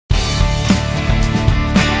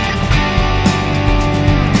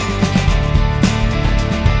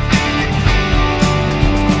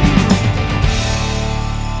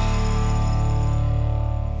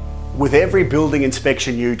With every building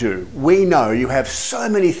inspection you do, we know you have so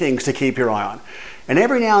many things to keep your eye on. And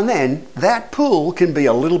every now and then, that pool can be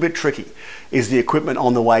a little bit tricky. Is the equipment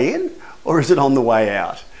on the way in or is it on the way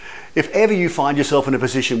out? If ever you find yourself in a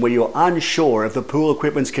position where you're unsure of the pool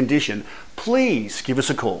equipment's condition, please give us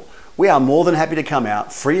a call. We are more than happy to come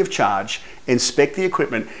out free of charge, inspect the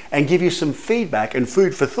equipment and give you some feedback and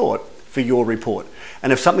food for thought for your report.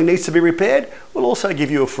 And if something needs to be repaired, we'll also give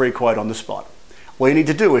you a free quote on the spot. All you need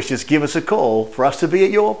to do is just give us a call for us to be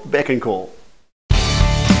at your beck and call.